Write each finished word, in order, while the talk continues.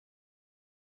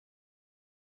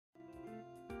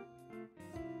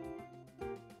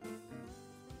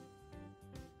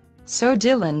So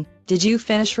Dylan, did you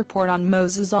finish report on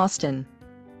Moses Austin?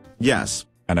 Yes,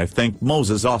 and I think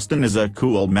Moses Austin is a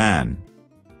cool man.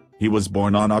 He was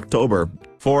born on October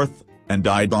 4th, and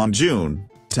died on June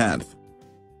 10th.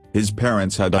 His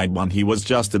parents had died when he was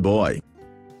just a boy.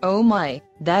 Oh my,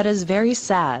 that is very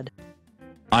sad.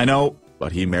 I know,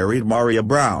 but he married Maria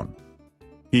Brown.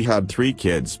 He had 3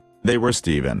 kids, they were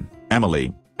Stephen,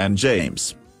 Emily, and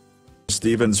James.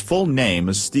 Stephen's full name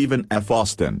is Stephen F.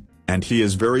 Austin, and he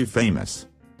is very famous.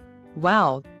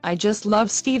 Wow, I just love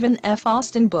Stephen F.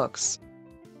 Austin books.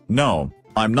 No,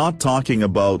 I'm not talking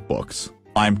about books,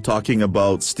 I'm talking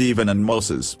about Stephen and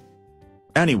Moses.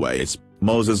 Anyways,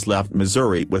 Moses left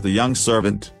Missouri with a young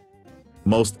servant.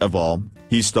 Most of all,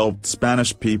 he stopped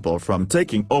Spanish people from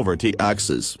taking over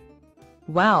Texas.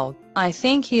 Wow, I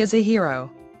think he is a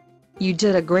hero. You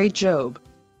did a great job.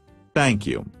 Thank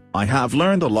you, I have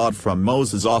learned a lot from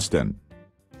Moses Austin.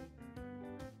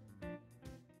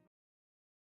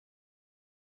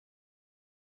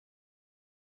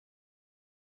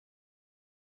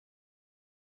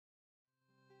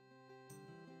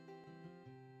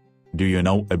 Do you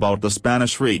know about the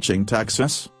Spanish reaching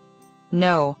Texas?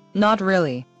 No, not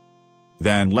really.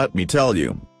 Then let me tell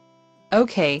you.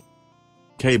 Okay.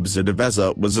 Cabeza de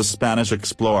Veza was a Spanish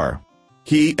explorer.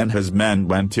 He and his men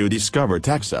went to discover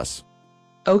Texas.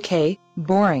 Okay,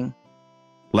 boring.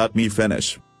 Let me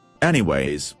finish.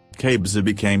 Anyways, Cabeza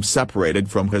became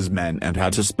separated from his men and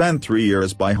had to spend 3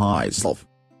 years by himself.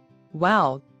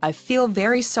 Wow, I feel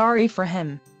very sorry for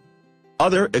him.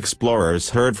 Other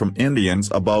explorers heard from Indians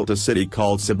about a city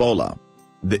called Cibola.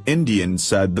 The Indians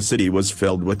said the city was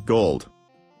filled with gold.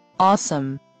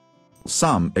 Awesome.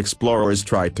 Some explorers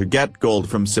tried to get gold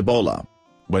from Cibola.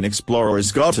 When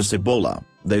explorers got to Cibola,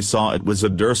 they saw it was a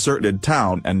deserted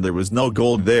town and there was no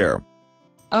gold there.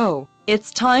 Oh,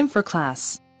 it's time for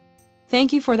class.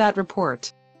 Thank you for that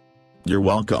report. You're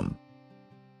welcome.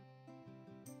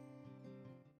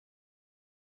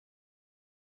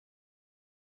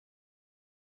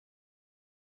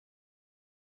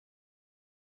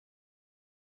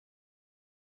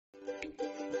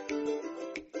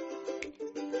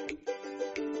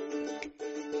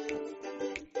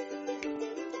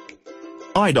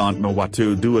 I don't know what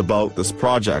to do about this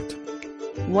project.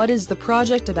 What is the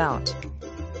project about?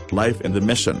 Life in the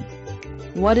mission.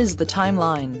 What is the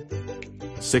timeline?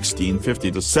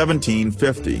 1650 to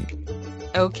 1750.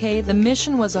 Okay, the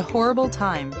mission was a horrible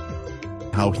time.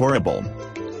 How horrible.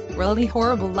 Really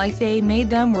horrible, like they made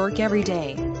them work every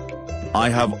day. I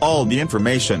have all the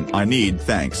information I need,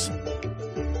 thanks.